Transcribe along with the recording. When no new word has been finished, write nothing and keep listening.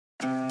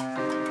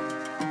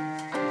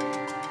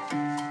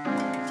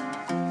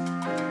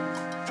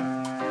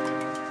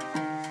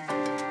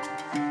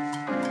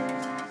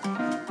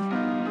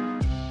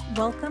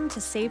Welcome to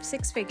Save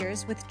Six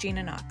Figures with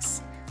Gina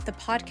Knox, the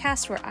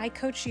podcast where I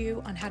coach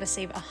you on how to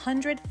save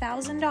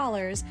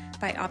 $100,000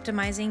 by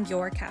optimizing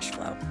your cash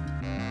flow.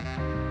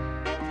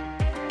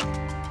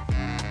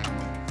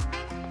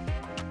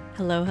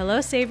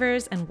 Hello,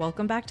 savers, and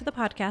welcome back to the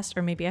podcast,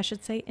 or maybe I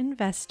should say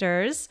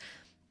investors.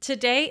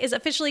 Today is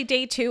officially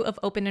day 2 of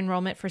open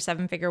enrollment for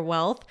Seven Figure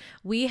Wealth.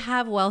 We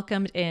have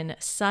welcomed in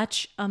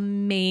such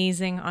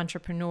amazing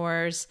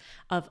entrepreneurs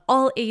of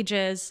all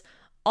ages,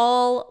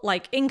 all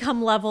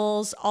income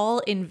levels, all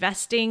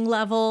investing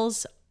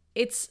levels.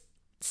 It's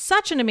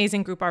such an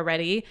amazing group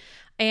already.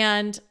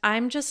 And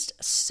I'm just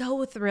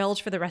so thrilled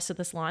for the rest of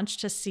this launch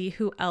to see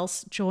who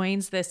else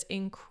joins this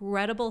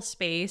incredible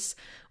space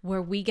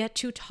where we get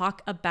to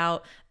talk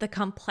about the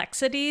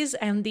complexities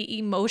and the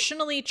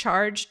emotionally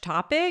charged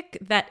topic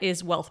that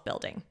is wealth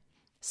building,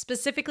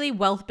 specifically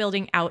wealth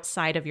building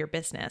outside of your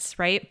business,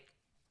 right?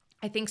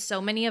 I think so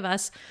many of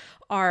us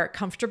are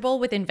comfortable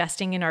with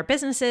investing in our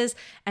businesses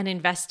and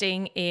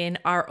investing in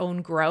our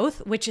own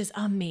growth, which is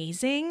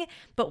amazing.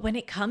 But when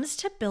it comes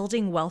to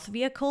building wealth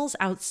vehicles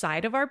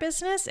outside of our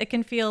business, it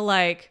can feel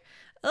like,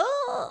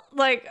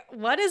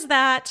 what is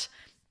that?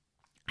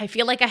 I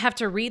feel like I have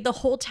to read the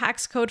whole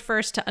tax code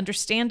first to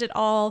understand it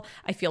all.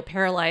 I feel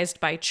paralyzed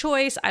by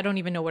choice. I don't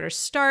even know where to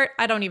start.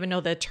 I don't even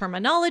know the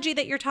terminology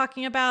that you're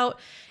talking about.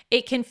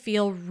 It can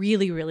feel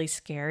really, really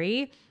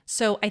scary.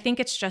 So I think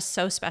it's just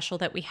so special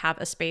that we have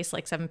a space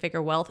like Seven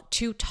Figure Wealth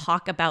to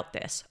talk about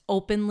this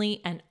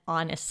openly and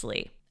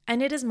honestly.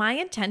 And it is my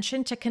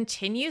intention to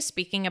continue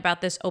speaking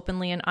about this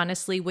openly and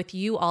honestly with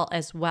you all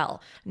as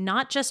well,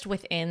 not just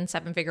within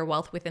Seven Figure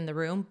Wealth within the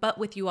room, but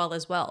with you all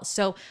as well.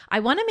 So I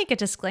want to make a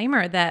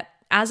disclaimer that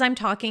as I'm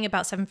talking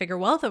about Seven Figure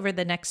Wealth over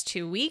the next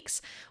 2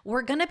 weeks,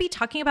 we're going to be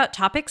talking about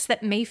topics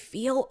that may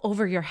feel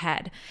over your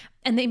head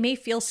and they may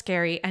feel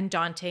scary and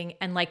daunting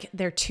and like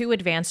they're too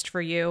advanced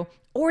for you,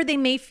 or they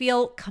may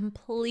feel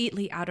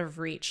completely out of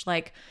reach.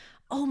 Like,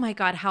 oh my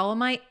God, how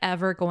am I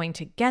ever going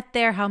to get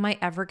there? How am I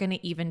ever going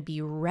to even be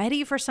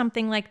ready for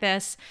something like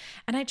this?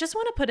 And I just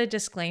want to put a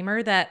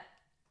disclaimer that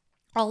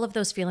all of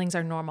those feelings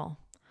are normal.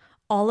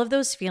 All of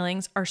those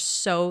feelings are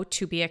so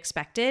to be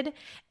expected.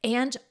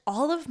 And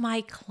all of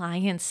my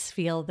clients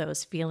feel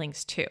those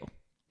feelings too.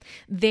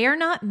 They're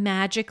not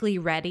magically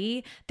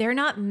ready. They're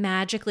not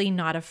magically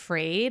not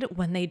afraid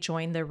when they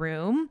join the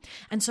room.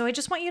 And so I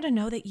just want you to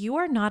know that you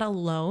are not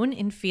alone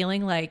in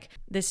feeling like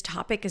this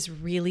topic is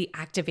really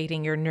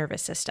activating your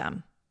nervous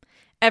system.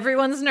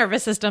 Everyone's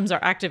nervous systems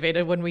are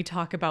activated when we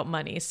talk about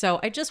money.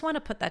 So I just want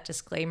to put that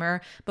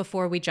disclaimer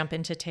before we jump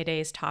into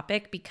today's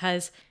topic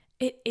because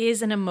it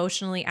is an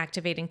emotionally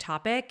activating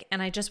topic.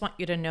 And I just want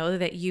you to know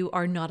that you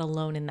are not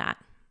alone in that.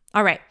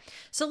 All right,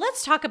 so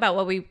let's talk about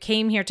what we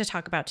came here to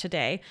talk about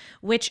today,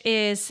 which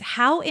is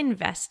how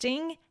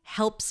investing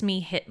helps me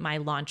hit my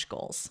launch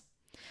goals.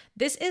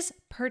 This is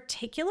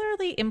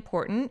particularly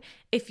important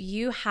if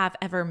you have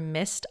ever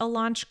missed a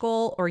launch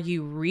goal, or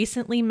you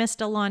recently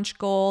missed a launch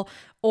goal,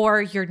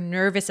 or you're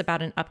nervous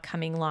about an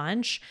upcoming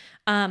launch.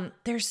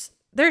 There's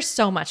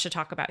so much to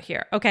talk about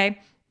here, okay?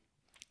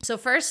 So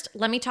first,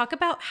 let me talk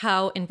about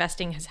how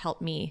investing has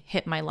helped me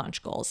hit my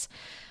launch goals.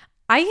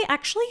 I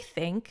actually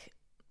think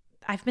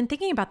I've been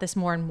thinking about this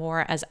more and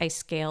more as I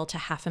scale to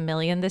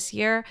 $500,000 this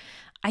year.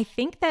 I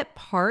think that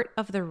part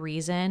of the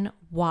reason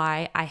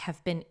why I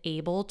have been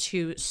able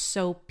to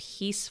so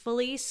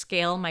peacefully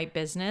scale my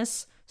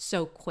business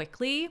so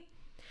quickly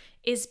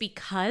is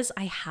because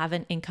I have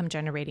an income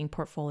generating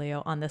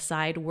portfolio on the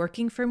side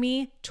working for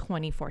me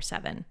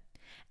 24/7.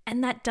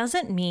 And that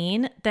doesn't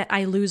mean that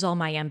I lose all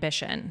my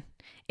ambition.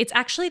 It's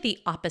actually the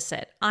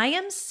opposite. I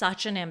am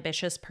such an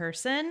ambitious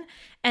person.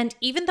 And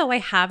even though I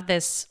have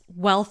this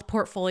wealth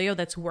portfolio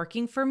that's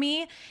working for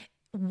me,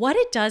 what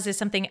it does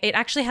is it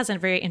actually has a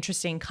very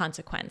interesting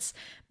consequence.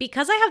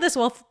 Because I have this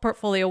wealth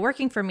portfolio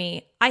working for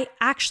me, I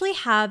actually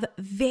have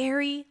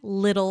very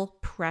little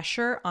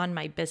pressure on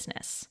my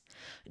business.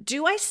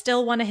 Do I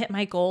still want to hit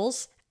my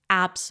goals?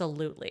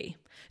 Absolutely.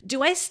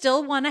 Do I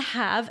still want to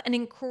have an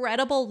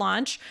incredible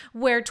launch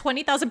where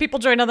 20,000 people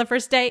join on the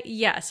first day?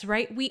 Yes,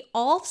 right? We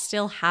all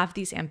still have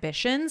these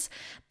ambitions.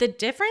 The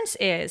difference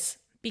is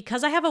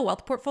because I have a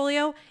wealth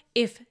portfolio,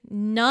 if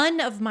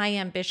none of my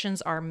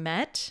ambitions are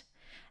met,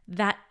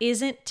 that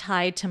isn't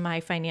tied to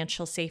my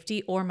financial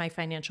safety or my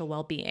financial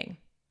well-being.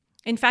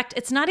 In fact,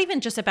 it's not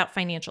even just about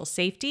financial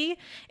safety.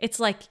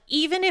 It's like,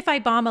 even if I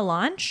bomb a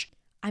launch,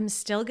 I'm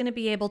still going to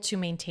be able to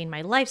maintain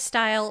my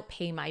lifestyle,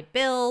 pay my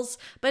bills,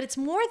 but it's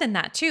more than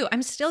that too.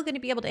 I'm still going to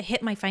be able to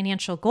hit my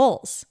financial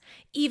goals,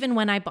 even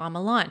when I bomb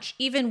a launch,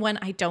 even when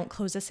I don't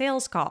close a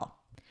sales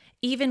call,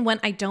 even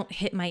when I don't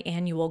hit my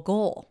annual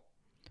goal,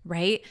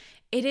 right?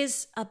 It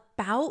is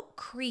about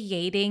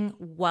creating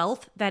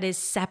wealth that is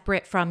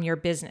separate from your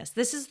business.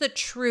 This is the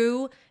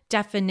true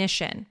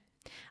definition.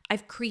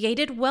 I've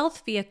created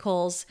wealth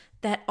vehicles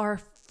that are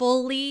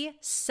fully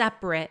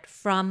separate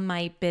from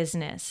my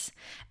business.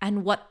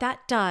 And what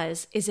that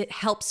does is it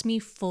helps me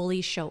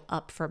fully show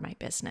up for my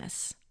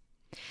business.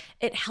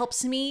 It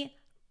helps me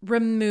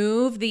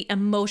remove the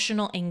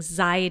emotional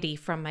anxiety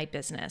from my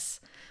business.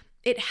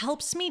 It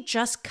helps me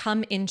just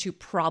come into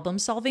problem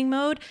solving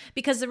mode,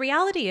 because the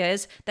reality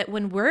is that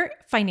when we're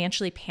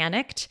financially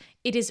panicked,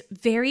 it is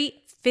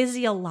very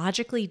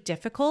physiologically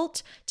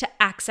difficult to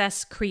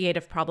access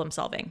creative problem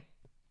solving.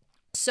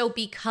 So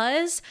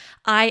because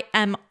I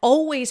am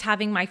always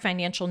having my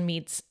financial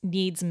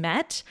needs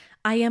met,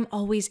 I am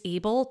always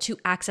able to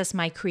access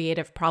my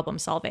creative problem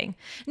solving.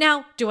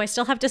 Now, do I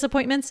still have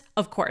disappointments?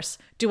 Of course.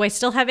 Do I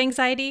still have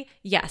anxiety?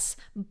 Yes.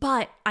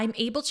 But I'm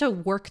able to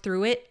work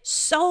through it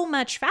so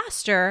much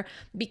faster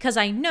because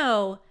I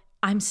know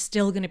I'm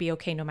still going to be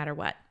okay no matter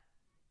what.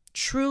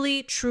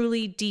 Truly,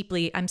 truly,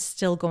 deeply, I'm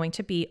still going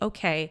to be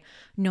okay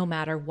no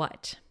matter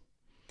what.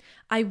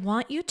 I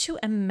want you to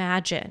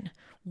imagine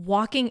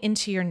walking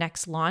into your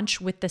next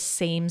launch with the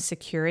same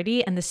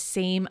security and the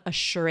same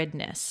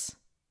assuredness.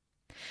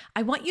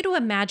 I want you to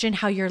imagine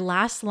how your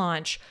last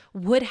launch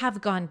would have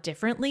gone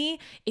differently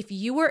if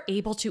you were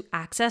able to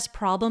access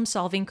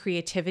problem-solving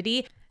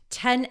creativity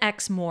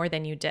 10x more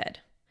than you did.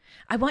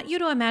 I want you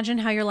to imagine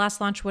how your last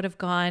launch would have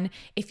gone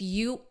if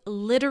you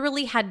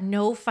literally had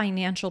no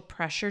financial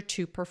pressure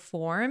to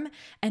perform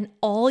and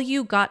all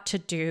you got to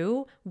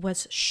do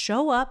was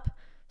show up,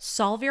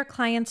 solve your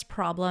clients'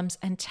 problems,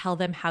 and tell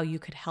them how you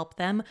could help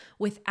them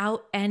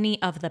without any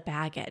of the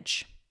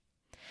baggage.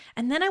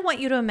 And then I want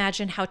you to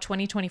imagine how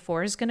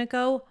 2024 is going to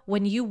go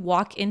when you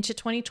walk into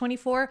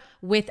 2024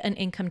 with an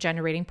income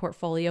generating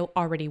portfolio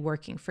already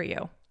working for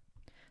you.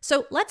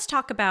 So let's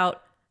talk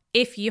about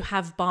if you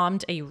have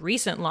bombed a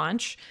recent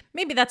launch.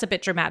 Maybe that's a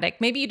bit dramatic.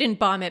 Maybe you didn't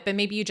bomb it, but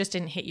maybe you just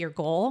didn't hit your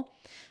goal.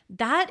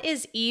 That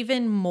is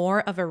even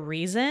more of a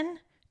reason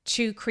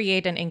to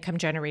create an income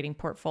generating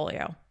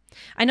portfolio.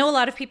 I know a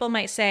lot of people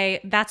might say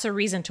that's a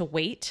reason to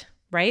wait,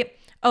 right?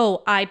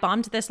 Oh, I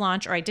bombed this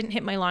launch or I didn't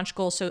hit my launch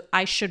goal, so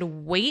I should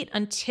wait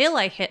until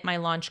I hit my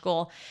launch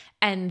goal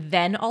and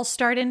then I'll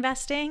start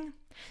investing.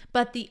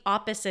 But the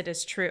opposite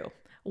is true.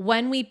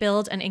 When we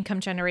build an income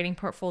generating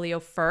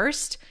portfolio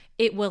first,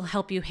 it will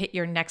help you hit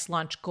your next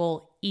launch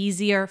goal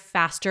easier,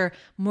 faster,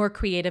 more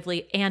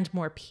creatively, and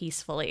more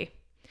peacefully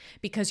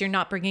because you're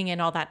not bringing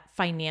in all that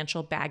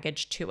financial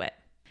baggage to it.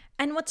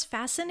 And what's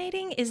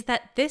fascinating is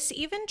that this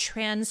even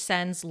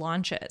transcends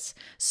launches.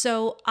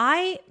 So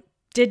I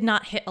did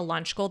not hit a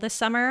launch goal this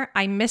summer.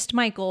 I missed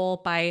my goal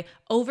by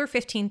over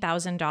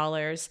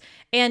 $15,000.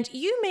 And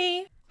you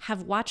may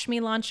have watched me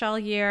launch all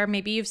year.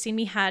 Maybe you've seen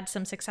me had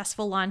some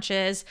successful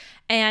launches.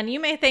 And you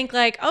may think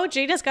like, oh,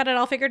 Jada's got it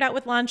all figured out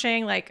with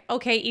launching. Like,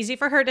 okay, easy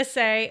for her to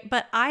say.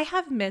 But I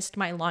have missed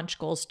my launch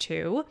goals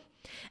too.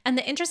 And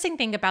the interesting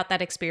thing about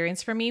that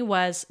experience for me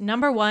was,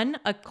 number one,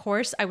 of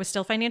course, I was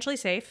still financially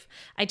safe.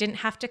 I didn't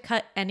have to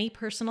cut any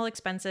personal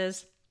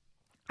expenses.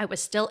 I was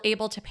still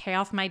able to pay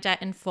off my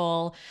debt in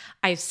full.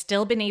 I've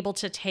still been able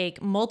to take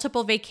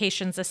multiple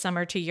vacations this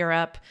summer to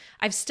Europe.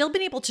 I've still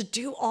been able to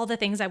do all the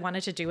things I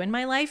wanted to do in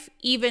my life,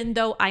 even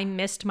though I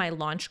missed my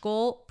launch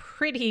goal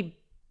pretty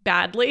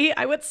badly,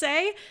 I would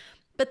say.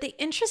 But the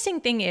interesting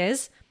thing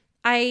is,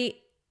 I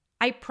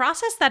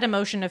processed that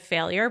emotion of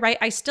failure, right?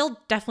 I still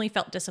definitely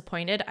felt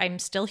disappointed. I'm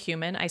still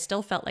human. I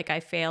still felt like I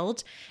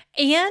failed.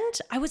 And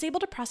I was able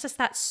to process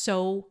that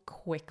so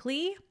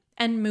quickly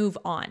and move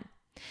on.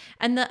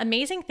 And the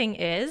amazing thing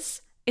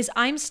is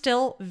I'm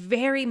still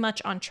very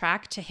much on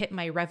track to hit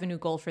my revenue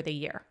goal for the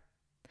year.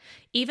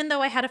 Even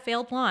though I had a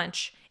failed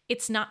launch,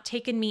 it's not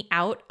taken me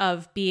out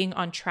of being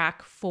on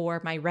track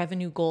for my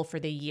revenue goal for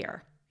the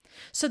year.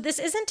 So this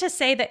isn't to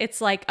say that it's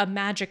like a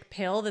magic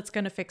pill that's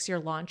going to fix your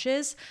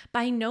launches.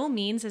 By no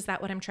means is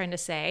that what I'm trying to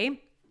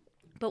say.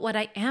 But what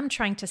I am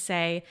trying to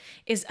say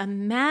is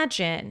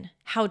imagine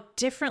how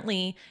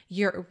differently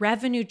your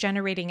revenue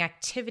generating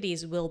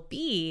activities will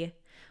be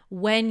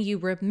when you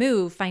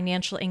remove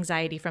financial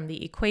anxiety from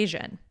the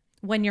equation,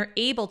 when you're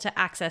able to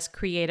access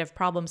creative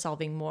problem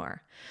solving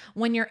more,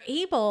 when you're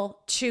able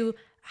to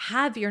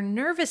have your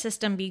nervous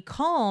system be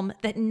calm,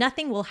 that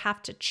nothing will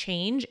have to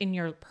change in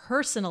your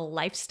personal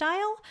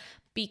lifestyle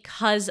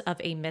because of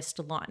a missed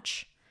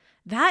launch.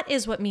 That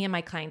is what me and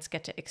my clients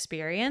get to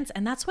experience,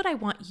 and that's what I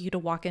want you to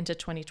walk into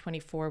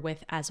 2024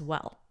 with as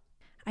well.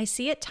 I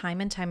see it time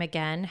and time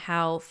again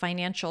how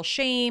financial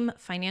shame,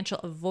 financial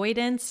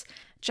avoidance,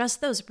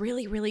 just those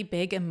really, really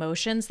big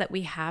emotions that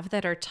we have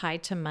that are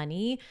tied to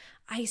money,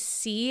 I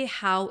see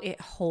how it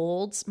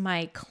holds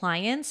my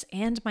clients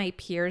and my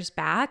peers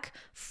back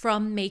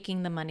from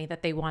making the money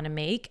that they want to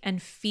make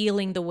and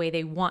feeling the way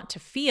they want to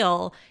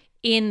feel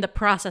in the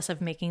process of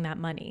making that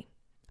money.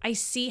 I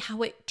see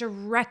how it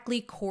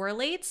directly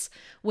correlates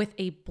with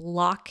a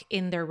block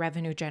in their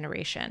revenue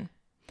generation.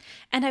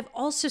 And I've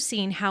also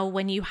seen how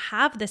when you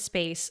have the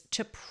space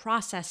to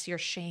process your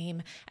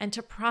shame and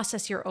to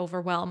process your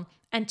overwhelm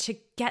and to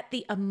get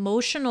the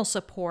emotional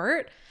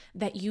support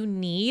that you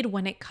need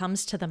when it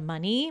comes to the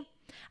money,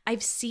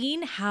 I've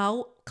seen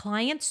how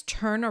clients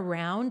turn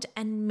around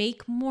and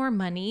make more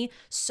money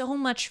so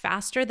much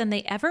faster than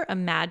they ever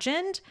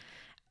imagined.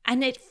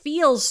 And it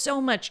feels so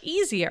much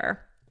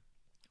easier.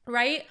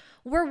 right?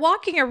 We're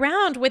walking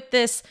around with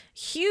this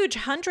huge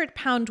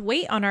 100-pound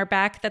weight on our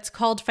back that's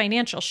called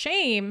financial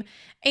shame,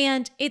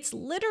 and it's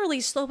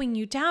literally slowing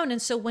you down.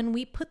 And so when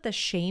we put the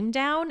shame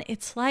down,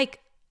 it's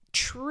like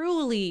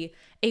truly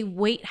a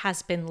weight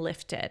has been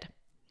lifted.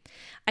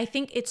 I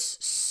think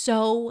it's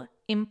so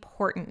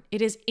important.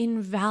 It is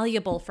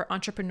invaluable for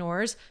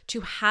entrepreneurs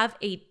to have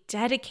a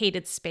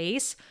dedicated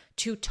space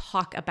to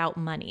talk about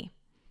money.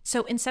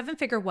 So in Seven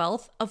Figure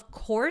Wealth, of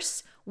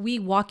course, we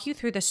walk you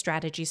through the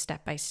strategy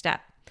step by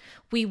step.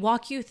 We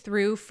walk you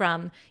through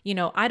from,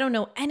 I don't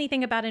know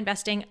anything about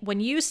investing. When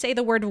you say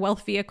the word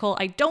wealth vehicle,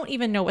 I don't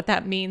even know what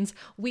that means.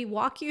 We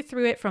walk you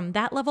through it from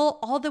that level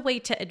all the way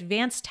to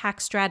advanced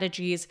tax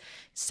strategies,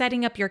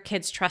 setting up your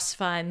kids' trust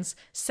funds,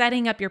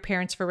 setting up your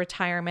parents for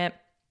retirement.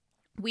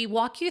 We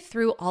walk you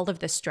through all of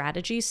the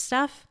strategy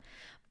stuff,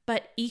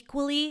 but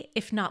equally,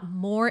 if not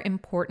more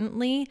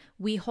importantly,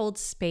 we hold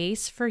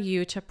space for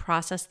you to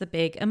process the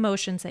big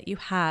emotions that you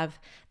have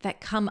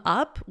that come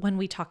up when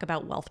we talk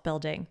about wealth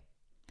building.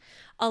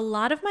 A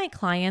lot of my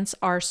clients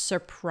are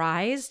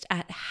surprised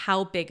at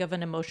how big of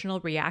an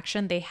emotional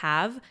reaction they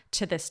have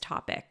to this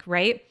topic,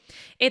 right?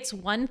 It's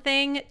one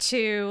thing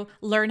to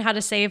learn how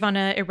to save on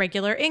an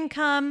irregular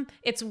income.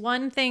 It's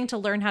one thing to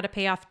learn how to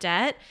pay off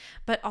debt.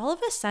 But all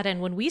of a sudden,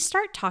 when we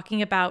start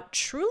talking about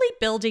truly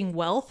building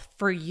wealth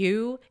for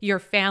you, your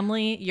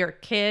family, your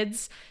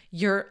kids,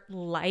 your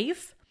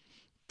life,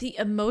 the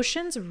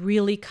emotions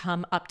really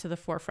come up to the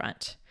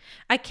forefront.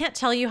 I can't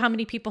tell you how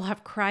many people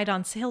have cried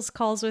on sales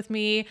calls with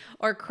me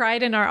or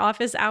cried in our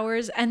office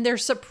hours, and they're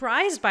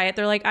surprised by it.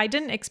 They're like, I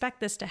didn't expect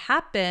this to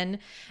happen.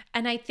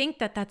 And I think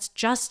that that's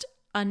just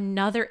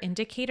another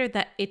indicator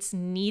that it's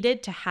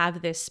needed to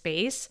have this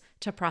space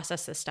to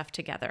process this stuff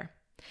together.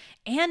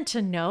 And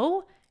to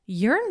know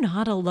you're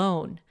not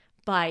alone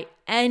by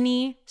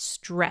any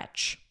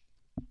stretch.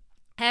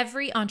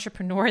 Every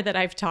entrepreneur that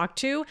I've talked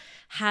to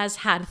has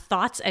had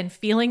thoughts and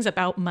feelings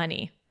about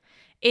money.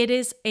 It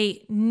is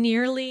a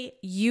nearly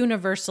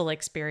universal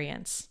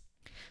experience.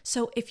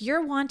 So if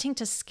you're wanting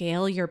to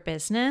scale your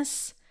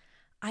business,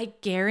 I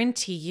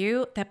guarantee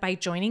you that by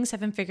joining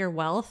Seven Figure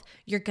Wealth,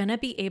 you're going to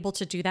be able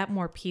to do that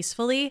more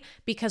peacefully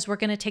because we're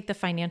going to take the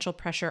financial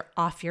pressure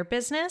off your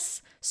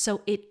business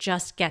so it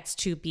just gets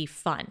to be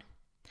fun.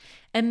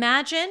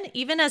 Imagine,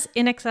 even as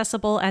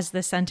inaccessible as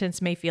this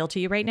sentence may feel to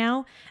you right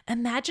now,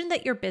 imagine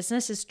that your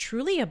business is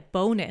truly a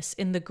bonus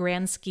in the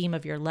grand scheme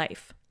of your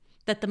life.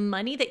 That the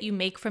money that you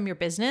make from your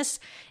business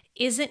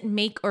isn't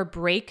make or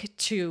break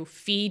to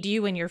feed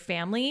you and your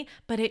family,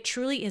 but it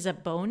truly is a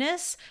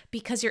bonus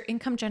because your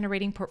income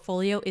generating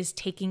portfolio is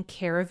taking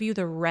care of you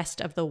the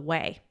rest of the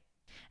way.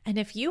 And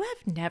if you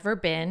have never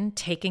been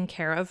taken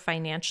care of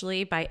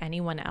financially by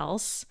anyone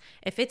else,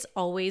 if it's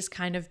always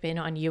kind of been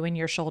on you and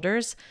your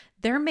shoulders,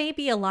 there may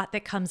be a lot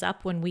that comes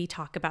up when we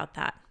talk about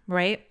that,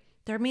 right?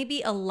 There may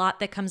be a lot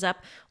that comes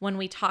up when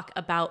we talk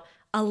about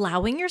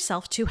allowing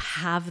yourself to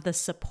have the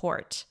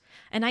support.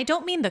 And I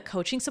don't mean the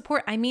coaching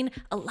support, I mean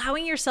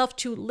allowing yourself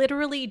to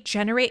literally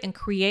generate and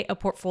create a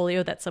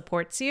portfolio that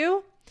supports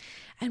you.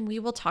 And we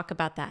will talk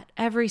about that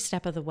every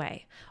step of the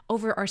way.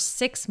 Over our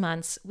 6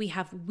 months, we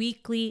have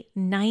weekly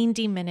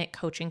 90-minute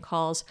coaching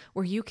calls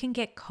where you can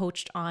get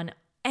coached on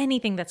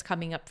anything that's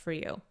coming up for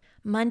you.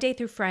 Monday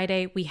through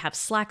Friday, we have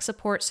Slack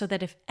support so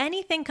that if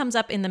anything comes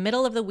up in the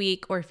middle of the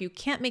week or if you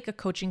can't make a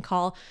coaching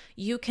call,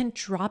 you can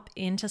drop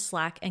into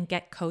Slack and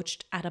get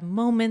coached at a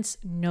moment's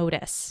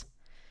notice.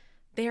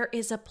 There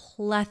is a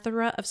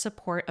plethora of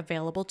support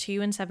available to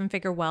you in Seven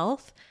Figure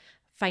Wealth,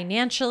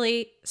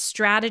 financially,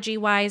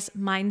 strategy-wise,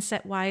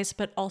 mindset-wise,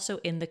 but also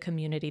in the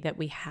community that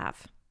we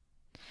have.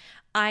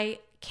 I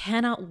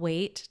cannot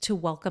wait to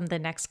welcome the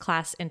next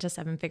class into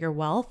Seven Figure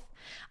Wealth.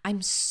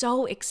 I'm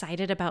so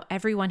excited about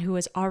everyone who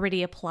has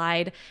already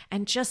applied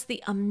and just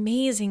the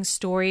amazing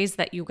stories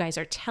that you guys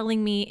are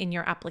telling me in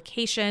your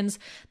applications,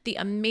 the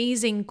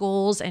amazing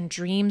goals and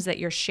dreams that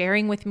you're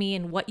sharing with me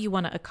and what you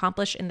want to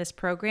accomplish in this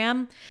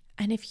program.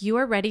 And if you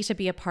are ready to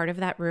be a part of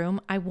that room,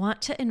 I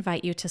want to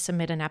invite you to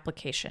submit an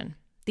application.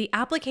 The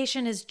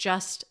application is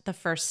just the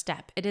first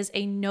step. It is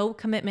a no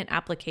commitment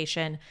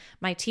application.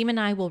 My team and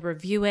I will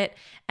review it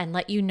and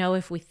let you know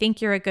if we think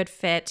you're a good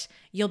fit.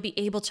 You'll be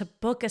able to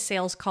book a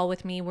sales call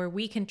with me where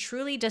we can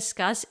truly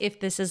discuss if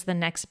this is the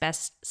next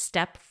best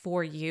step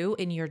for you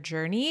in your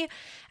journey,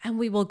 and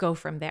we will go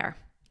from there.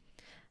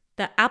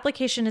 The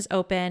application is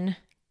open.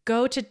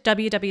 Go to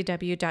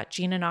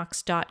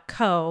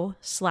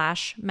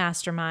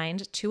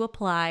www.ginaknox.co/mastermind to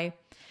apply,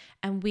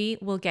 and we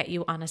will get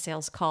you on a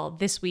sales call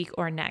this week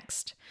or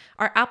next.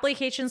 Our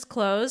applications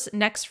close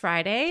next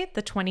Friday,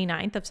 the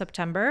 29th of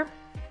September.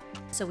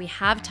 So we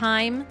have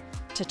time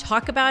to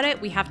talk about it.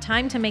 We have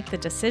time to make the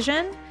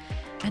decision,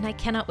 and I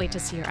cannot wait to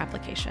see your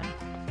application.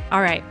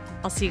 All right,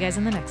 I'll see you guys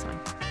in the next one.